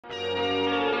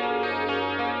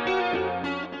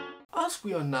as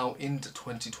we are now into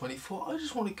 2024, I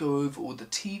just want to go over all the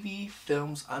TV,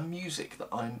 films and music that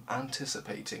I'm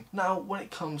anticipating. Now, when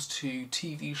it comes to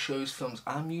TV shows, films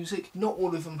and music, not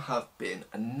all of them have been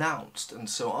announced, and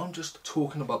so I'm just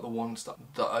talking about the ones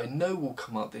that I know will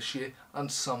come out this year and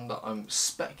some that I'm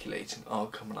speculating are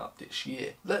coming out this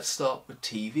year. Let's start with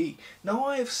TV. Now,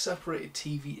 I have separated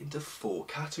TV into 4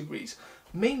 categories.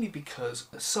 Mainly because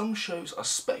some shows are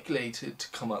speculated to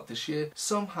come out this year,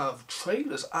 some have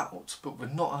trailers out but we're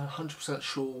not 100%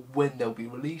 sure when they'll be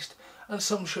released, and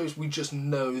some shows we just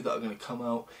know that are going to come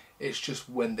out, it's just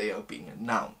when they are being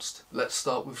announced. Let's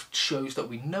start with shows that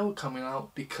we know are coming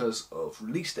out because of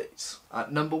release dates.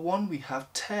 At number 1 we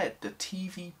have Ted, the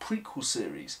TV prequel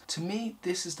series. To me,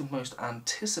 this is the most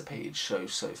anticipated show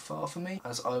so far for me,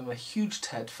 as I'm a huge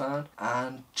Ted fan,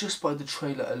 and just by the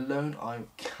trailer alone I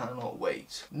cannot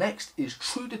wait. Next is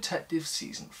True Detective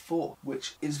Season 4,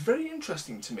 which is very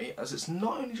interesting to me as it's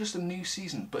not only just a new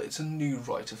season, but it's a new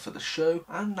writer for the show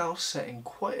and now set in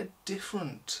quite a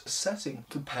different setting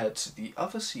compared to the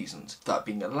other seasons, that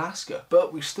being Alaska,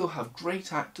 but we still have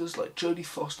great actors like Jodie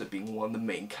Foster being one of the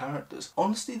main characters.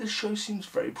 Honestly, the show seems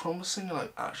very promising and I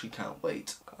actually can't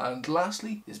wait. And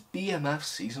lastly is BMF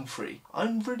Season 3.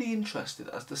 I'm really interested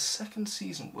as the second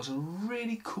season was a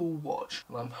really cool watch,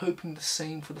 and I'm hoping the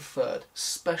same for the third,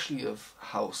 especially of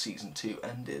how Season 2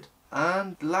 ended.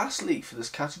 And lastly for this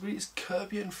category is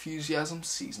Curb Your Enthusiasm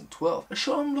Season 12, a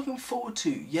show I'm looking forward to,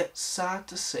 yet sad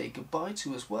to say goodbye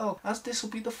to as well, as this will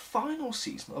be the final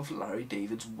season of Larry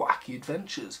David's wacky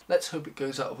adventures. Let's hope it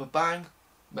goes out with a bang.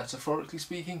 Metaphorically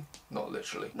speaking, not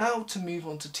literally. Now to move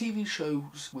on to TV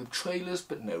shows with trailers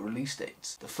but no release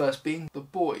dates. The first being The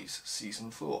Boys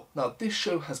Season 4. Now this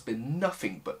show has been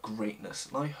nothing but greatness,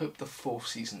 and I hope the 4th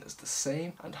season is the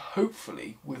same, and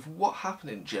hopefully with what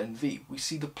happened in Gen V we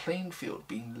see the playing field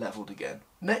being levelled again.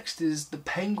 Next is The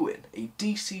Penguin, a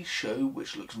DC show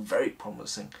which looks very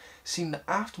promising. Seeing the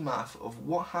aftermath of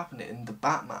what happened in The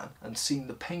Batman and seeing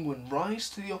the Penguin rise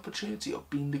to the opportunity of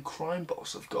being the crime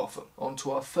boss of Gotham. On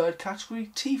to our third category,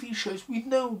 TV shows we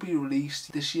know will be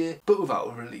released this year but without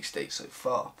a release date so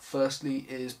far. Firstly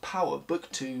is Power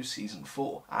Book 2 Season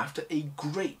 4. After a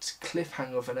great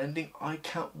cliffhanger of an ending, I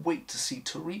can't wait to see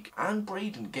Tariq and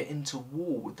Brayden get into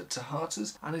war with the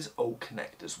Tahatas and his old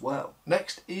connect as well.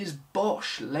 Next is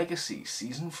Bosch Legacy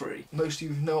Season 3. Most of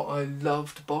you know I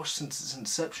loved Bosch since its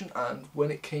inception, and when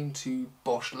it came to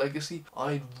Bosch Legacy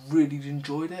I really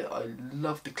enjoyed it. I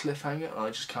loved the cliffhanger and I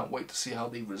just can't wait to see how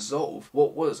they resolve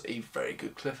what was a very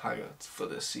good cliffhanger for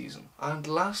this season. And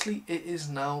lastly, it is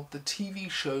now the TV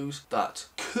shows that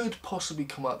could possibly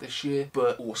come out this year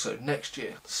but also next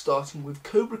year, starting with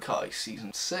Cobra Kai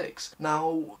Season 6.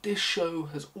 Now this show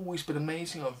has always been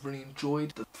amazing. I've really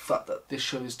enjoyed the fact that this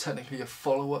show is technically a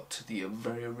follow-up to the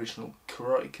very original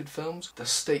Karate Kid films. The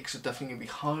stakes are definitely going to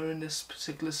be higher in this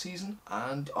particular season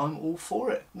and I'm all for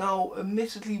it. Now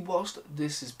admittedly, whilst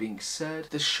this is being said,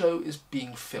 the show is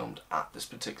being filmed at this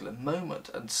particular moment,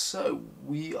 and so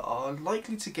we are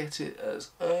likely to get it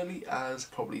as early as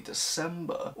probably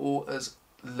December or as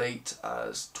late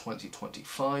as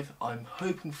 2025. I'm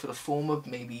hoping for the former,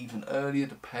 maybe even earlier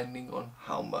depending on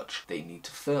how much they need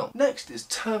to film. Next is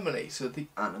Terminator, the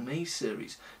anime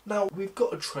series. Now we've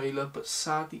got a trailer but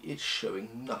sadly it's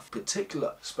showing nothing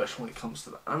particular, especially when it comes to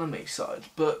the anime side,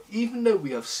 but even though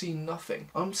we have seen nothing,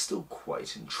 I'm still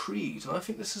quite intrigued and I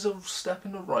think this is a step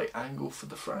in the right angle for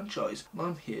the franchise and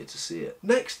I'm here to see it.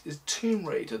 Next is Tomb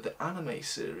Raider, the anime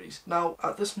series. Now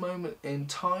at this moment in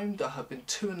time there have been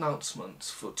 2 announcements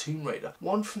for Tomb Raider.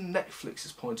 One from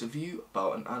Netflix's point of view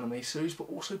about an anime series, but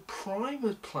also Prime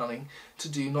is planning to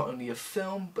do not only a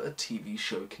film but a TV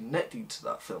show connected to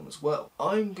that film as well.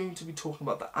 I'm going to be talking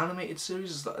about the animated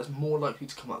series as that is more likely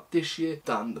to come out this year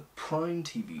than the Prime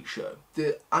TV show.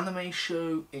 The anime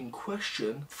show in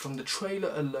question, from the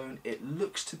trailer alone, it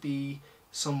looks to be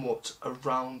somewhat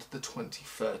around the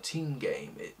 2013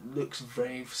 game. It looks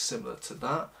very similar to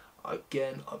that.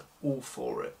 Again, I'm all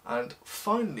for it. And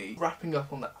finally, wrapping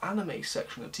up on the anime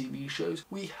section of TV shows,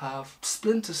 we have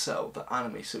Splinter Cell, the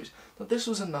anime series. Now this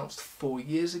was announced 4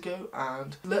 years ago,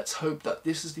 and let's hope that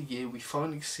this is the year we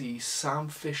finally see Sam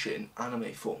Fisher in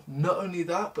anime form. Not only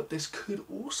that, but this could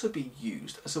also be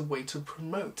used as a way to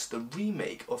promote the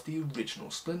remake of the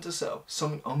original Splinter Cell,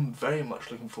 something I'm very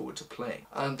much looking forward to playing.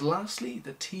 And lastly,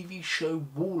 the TV show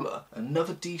Waller,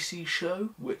 another DC show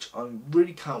which I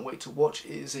really can't wait to watch.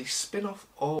 It is a spin-off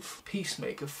of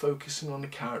Peacemaker, focusing on the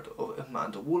character of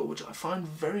Amanda Waller, which I find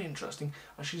very interesting,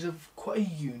 and she's quite a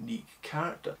unique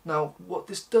character. Now, what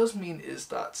this does mean is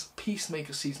that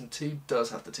Peacemaker Season 2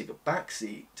 does have to take a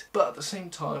backseat, but at the same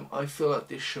time, I feel like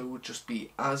this show would just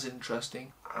be as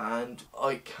interesting and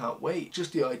I can't wait.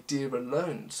 Just the idea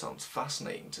alone sounds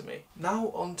fascinating to me.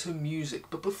 Now on to music,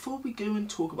 but before we go and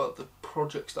talk about the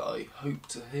projects that I hope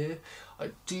to hear,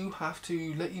 I do have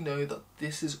to let you know that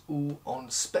this is all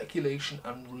on speculation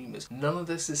and rumours. None of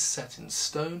this is set in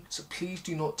stone, so please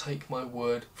do not take my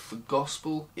word for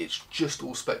gospel. It's just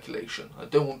all speculation. I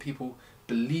don't want people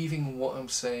believing what I'm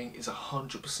saying is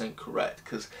 100% correct,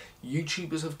 because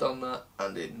YouTubers have done that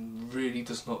and it really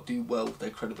does not do well with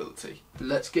their credibility.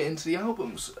 Let's get into the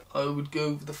albums. I would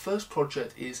go, the first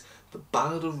project is The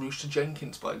Ballad of Rooster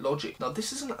Jenkins by Logic. Now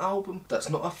this is an album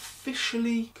that's not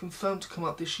officially confirmed to come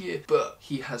out this year, but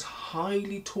he has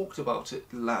highly talked about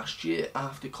it last year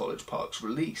after College Park's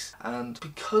release, and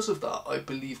because of that I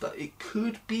believe that it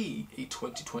could be a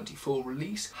 2024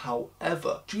 release.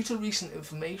 However, due to recent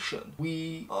information,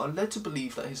 we are led to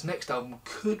believe that his next album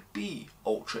could be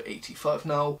Ultra 85.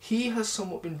 Now, he has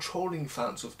somewhat been trolling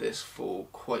fans of this for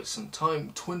quite some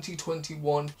time.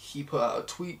 2021, he put out a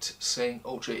tweet saying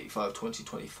Ultra 85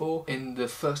 2024. In the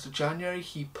 1st of January,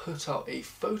 he put out a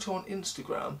photo on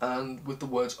Instagram and with the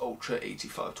words Ultra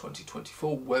 85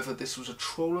 2024. Whether this was a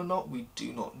troll or not, we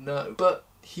do not know. But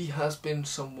he has been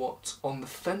somewhat on the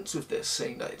fence with this,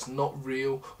 saying that it's not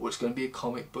real, or it's going to be a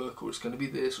comic book, or it's going to be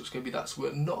this, or it's going to be that. So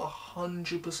we're not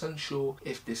 100% sure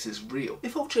if this is real.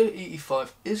 If Ultra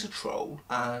 85 is a troll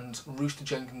and Rooster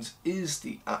Jenkins is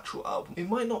the actual album, it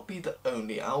might not be the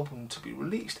only album to be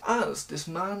released, as this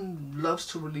man loves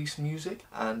to release music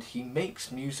and he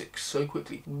makes music so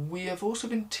quickly. We have also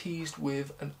been teased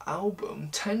with an album,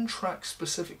 10 tracks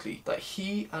specifically, that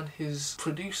he and his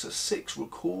producer Six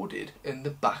recorded in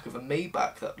the back of a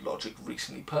Maybach that Logic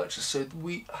recently purchased. So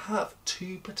we have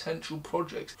 2 potential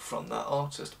projects from that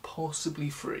artist, possibly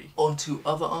 3. On to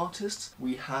other artists,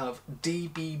 we have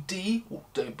DBD, or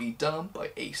Don't Be Dumb, by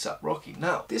A$AP Rocky.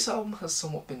 Now, this album has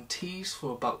somewhat been teased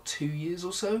for about 2 years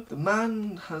or so. The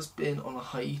man has been on a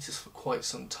hiatus for quite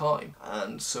some time,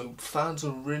 and so fans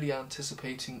are really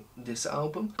anticipating this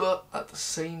album, but at the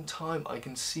same time I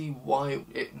can see why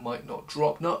it might not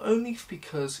drop. Not only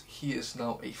because he is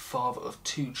now a father of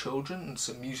 2 children and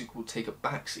so music will take a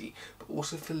backseat, but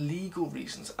also for legal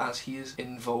reasons, as he is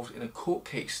involved in a court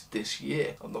case this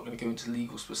year. I'm not going to go into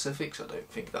legal specifics, I don't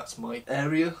think that's my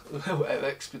area of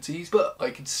expertise, but I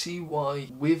can see why,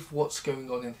 with what's going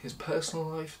on in his personal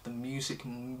life, the music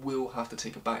will have to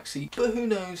take a backseat, but who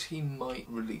knows, he might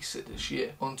release it this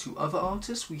year. On to other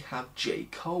artists, we have J.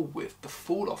 Cole with The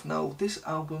Fall Off. Now, this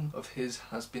album of his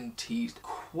has been teased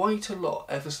quite a lot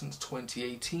ever since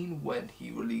 2018 when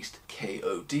he released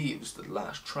KOD. It was the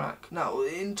last track. Now,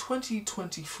 in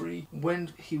 2023,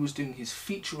 when he was doing his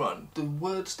feature run, the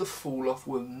words The Fall Off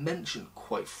were mentioned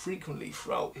quite frequently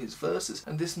throughout his verses,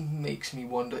 and this makes me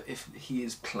wonder if he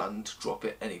is planning to drop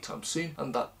it anytime soon,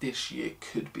 and that this year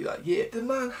could be that year. The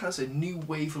man has a new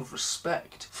wave of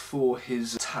respect for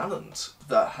his talent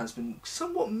that has been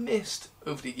somewhat missed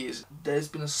over the years. There's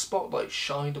been a spotlight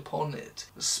shined upon it,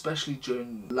 especially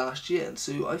during last year, and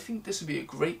so I think this would be a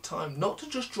great time not to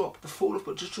just drop The Fall Off,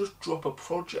 but just to drop a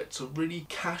project to really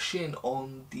cash in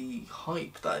on the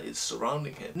hype that is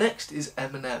surrounding him. Next is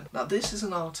Eminem. Now, this is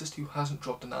an artist who hasn't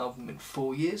dropped an album in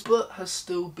 4 years, but has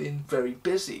still been very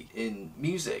busy in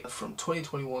music from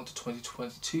 2021 to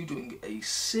 2022, doing a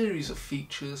series of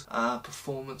features,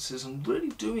 performances, and really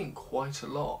doing quite a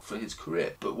lot for his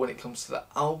career. But when it comes to the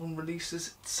album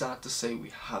releases, it's sad to say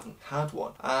we haven't had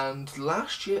one. And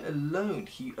last year alone,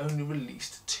 he only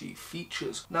released 2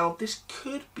 features. Now, this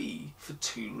could be for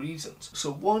 2 reasons.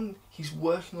 So one, he's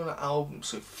working on an album,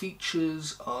 so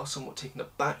features are somewhat taking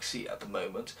a backseat at the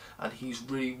moment, and he's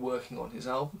really working on his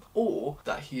album, or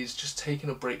that he is just taking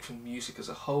a break from music as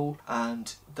a whole,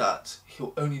 and that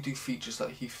he'll only do features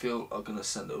that he feel are going to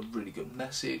send a really good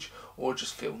message or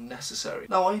just feel necessary.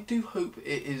 Now, I do hope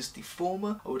it is the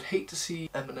former. I would hate to see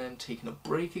Eminem taking a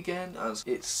break again, as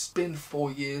it's been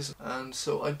 4 years, and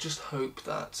so I just hope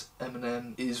that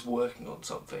Eminem is working on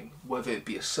something, whether it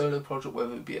be a solo project,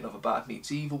 whether it be another Bad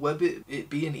Meets Evil, whether it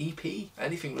be an EP,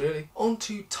 anything really. On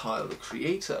to Tyler, the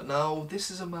Creator. Now, this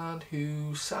is a man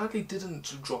who sadly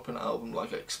didn't drop an album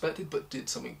like I expected, but did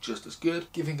something just as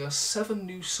good, giving us 7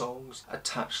 new songs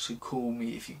attached to Call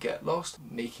Me If You Get Lost,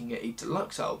 making it a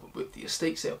deluxe album with the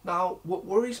estate sale. Now, what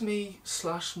worries me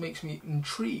 / makes me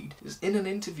intrigued is in an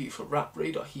interview for Rap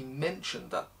Radar, he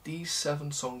mentioned that these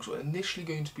 7 songs were initially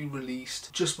going to be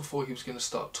released just before he was going to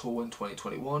start tour in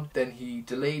 2021. Then he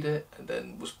delayed it and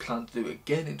then was planned to do it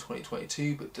again in 2022.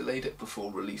 2022 but delayed it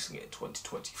before releasing it in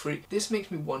 2023. This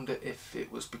makes me wonder if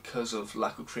it was because of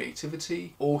lack of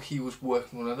creativity or he was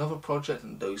working on another project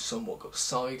and those somewhat got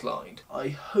sidelined. I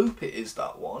hope it is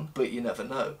that one, but you never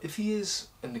know. If he is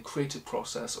in the creative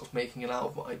process of making an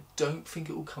album, I don't think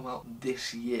it will come out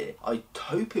this year. I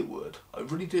hope it would, I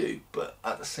really do, but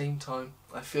at the same time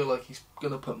I feel like he's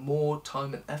going to put more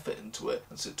time and effort into it,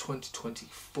 and so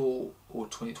 2024 or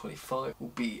 2025 will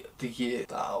be the year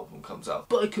that album comes out,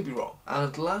 but I could be wrong.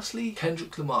 And lastly,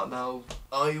 Kendrick Lamar. Now,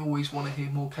 I always want to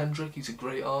hear more Kendrick. He's a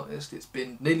great artist. It's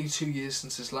been nearly 2 years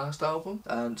since his last album,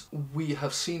 and we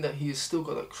have seen that he has still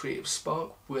got that creative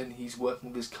spark when he's working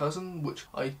with his cousin, which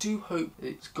I do hope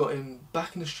it's got him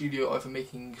back in the studio, either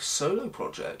making a solo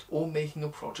project or making a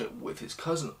project with his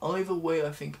cousin. Either way,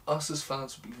 I think us as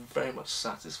fans would be very much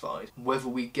satisfied. Whether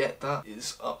we get that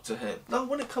is up to him. Now,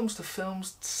 when it comes to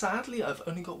films, sadly I've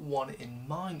only got one in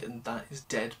mind, and that is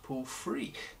Deadpool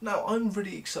 3. Now, I'm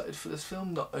really excited for this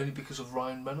film, not only because of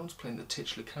Ryan Reynolds playing the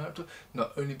titular character,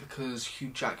 not only because Hugh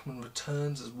Jackman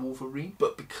returns as Wolverine,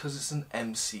 but because it's an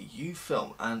MCU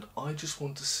film, and I just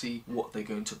want to see what they're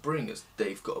going to bring, as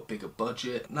they've got a bigger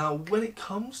budget. Now, when it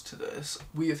comes to this,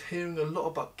 we are hearing a lot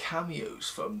about cameos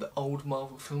from the old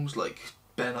Marvel films like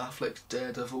Ben Affleck's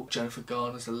Daredevil, Jennifer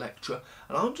Garner's Elektra,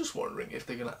 and I'm just wondering if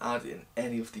they're going to add in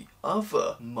any of the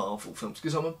other Marvel films,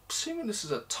 because I'm assuming this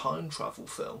is a time travel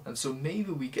film, and so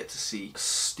maybe we get to see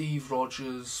Steve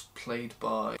Rogers played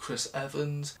by Chris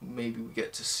Evans, maybe we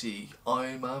get to see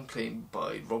Iron Man played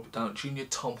by Robert Downey Jr.,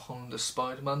 Tom Holland as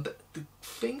Spider-Man. The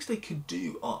things they could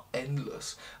do are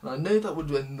endless, and I know that would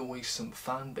annoy some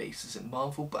fan bases in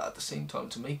Marvel, but at the same time,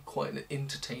 to make quite an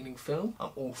entertaining film, I'm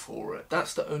all for it.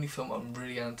 That's the only film I'm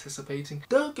really anticipating.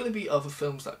 There are going to be other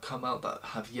films that come out that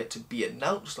have yet to be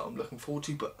announced that I'm looking forward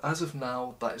to, but as of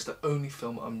now, that is the only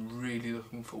film I'm really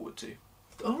looking forward to.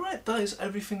 Alright, that is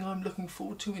everything I'm looking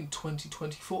forward to in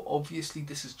 2024. Obviously,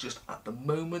 this is just at the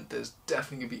moment. There's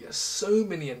definitely going to be so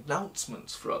many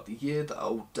announcements throughout the year that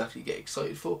I'll definitely get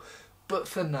excited for, but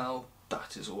for now,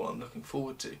 that is all I'm looking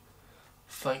forward to.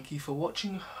 Thank you for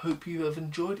watching. Hope you have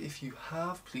enjoyed. If you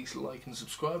have, please like and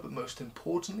subscribe, but most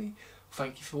importantly,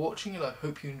 thank you for watching, and I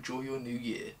hope you enjoy your new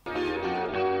year.